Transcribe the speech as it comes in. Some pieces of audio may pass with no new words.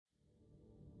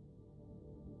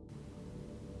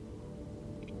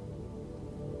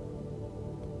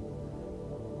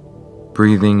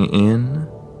Breathing in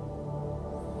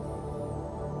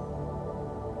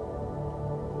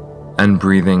and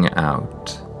breathing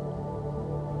out.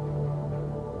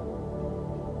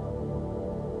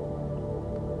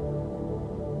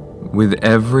 With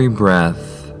every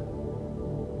breath,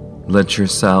 let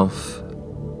yourself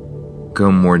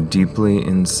go more deeply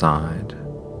inside.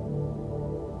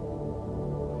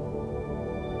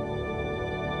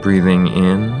 Breathing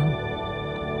in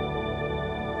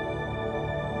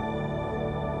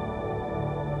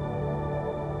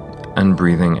and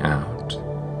breathing out.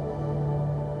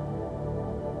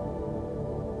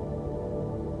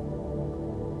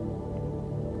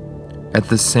 At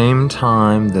the same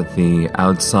time that the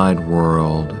outside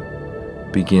world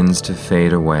begins to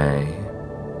fade away,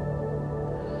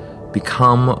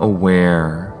 become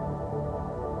aware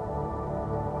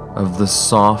of the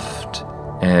soft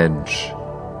edge,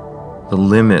 the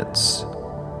limits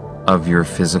of your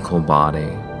physical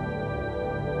body.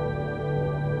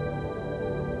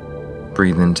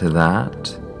 Breathe into that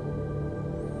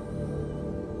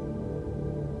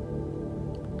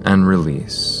and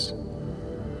release.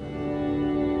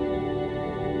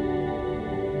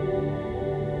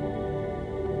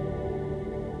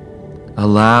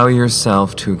 Allow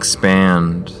yourself to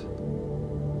expand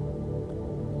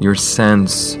your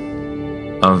sense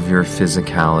of your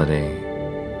physicality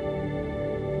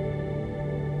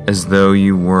as though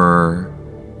you were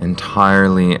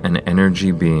entirely an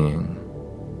energy being,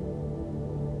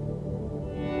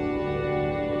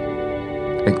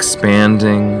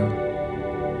 expanding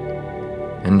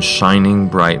and shining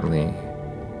brightly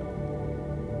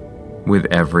with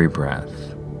every breath.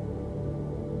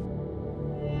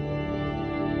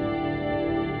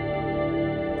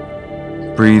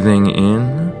 Breathing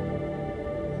in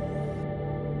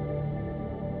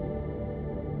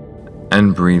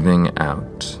and breathing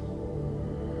out.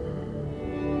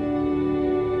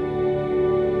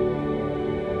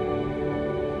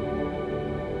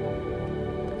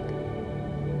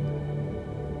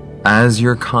 As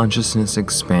your consciousness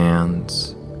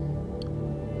expands,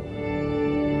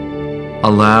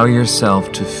 allow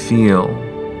yourself to feel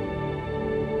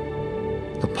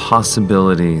the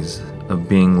possibilities of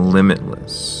being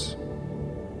limitless.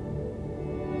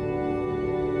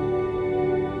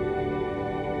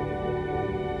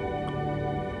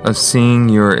 Of seeing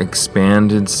your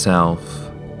expanded self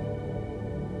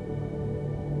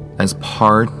as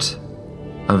part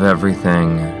of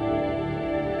everything,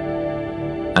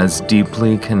 as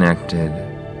deeply connected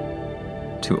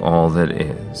to all that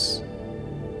is.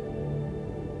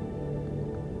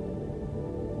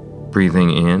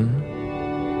 Breathing in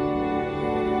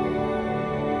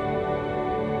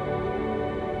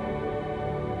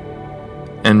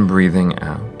and breathing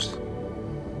out.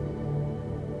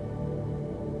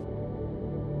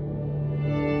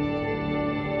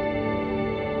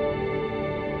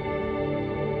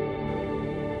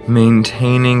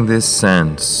 Maintaining this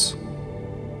sense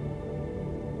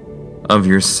of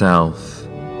yourself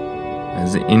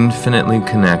as infinitely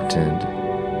connected,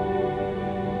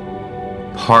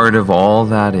 part of all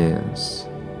that is,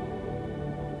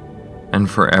 and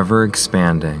forever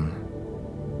expanding.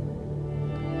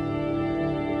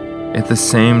 At the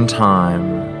same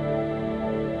time,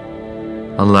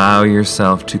 allow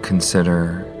yourself to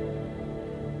consider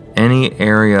any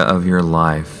area of your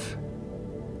life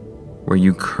where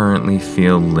you currently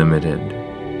feel limited.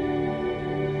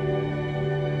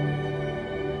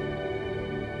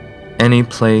 Any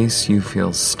place you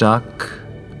feel stuck,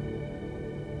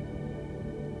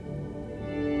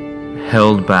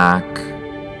 held back,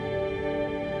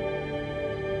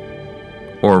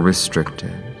 or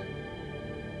restricted.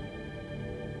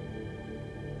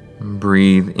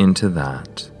 Breathe into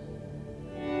that.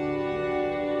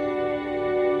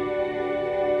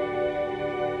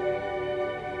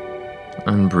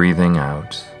 And breathing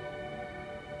out.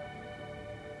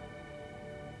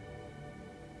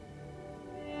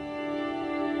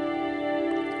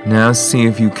 Now see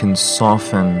if you can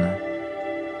soften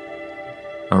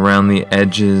around the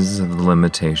edges of the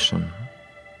limitation.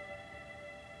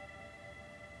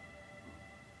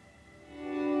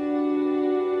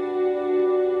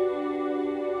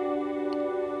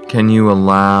 Can you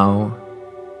allow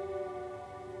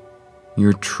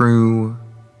your true,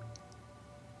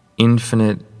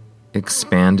 infinite,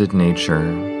 expanded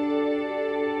nature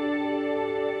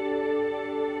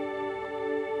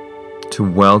to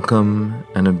welcome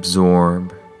and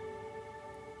absorb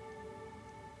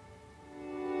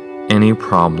any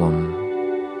problem,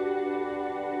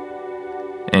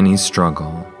 any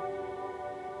struggle,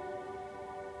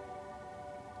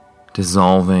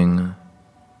 dissolving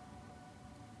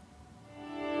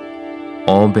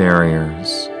all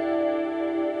barriers,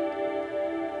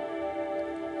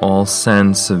 all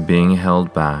sense of being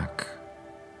held back,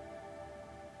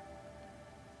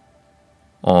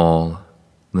 all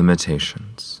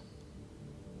limitations.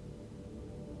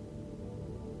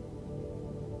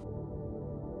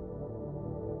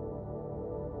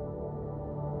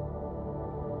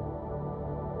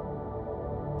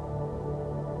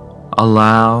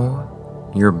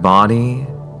 Allow your body,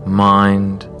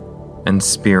 mind, and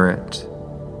spirit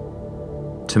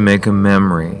to make a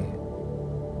memory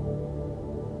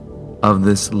of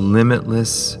this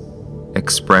limitless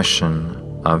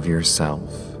expression of yourself.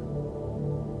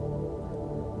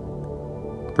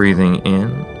 Breathing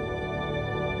in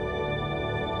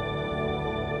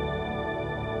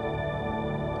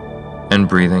and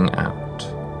breathing out.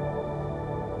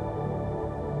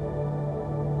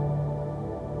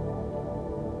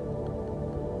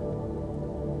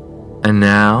 And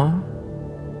now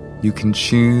you can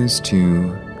choose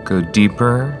to go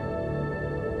deeper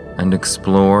and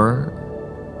explore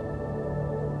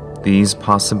these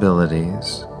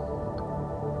possibilities.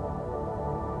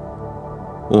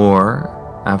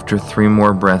 Or, after 3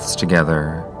 more breaths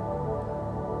together,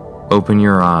 open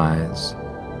your eyes,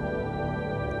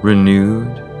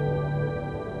 renewed,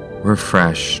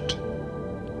 refreshed,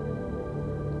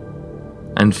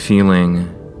 and feeling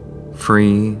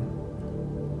free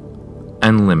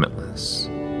and limitless.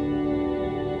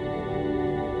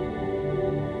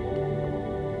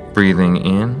 Breathing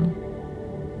in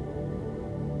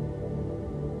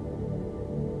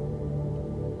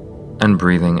and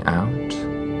breathing out.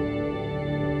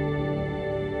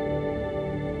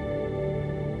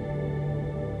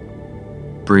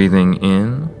 Breathing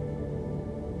in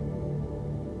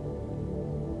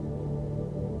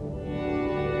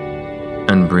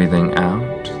and breathing out.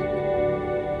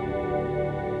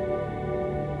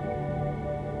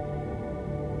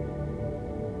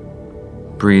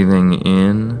 Breathing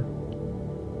in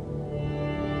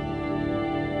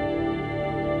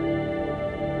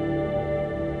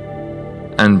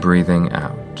and breathing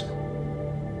out.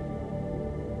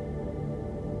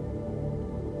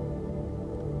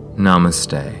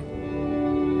 Namaste.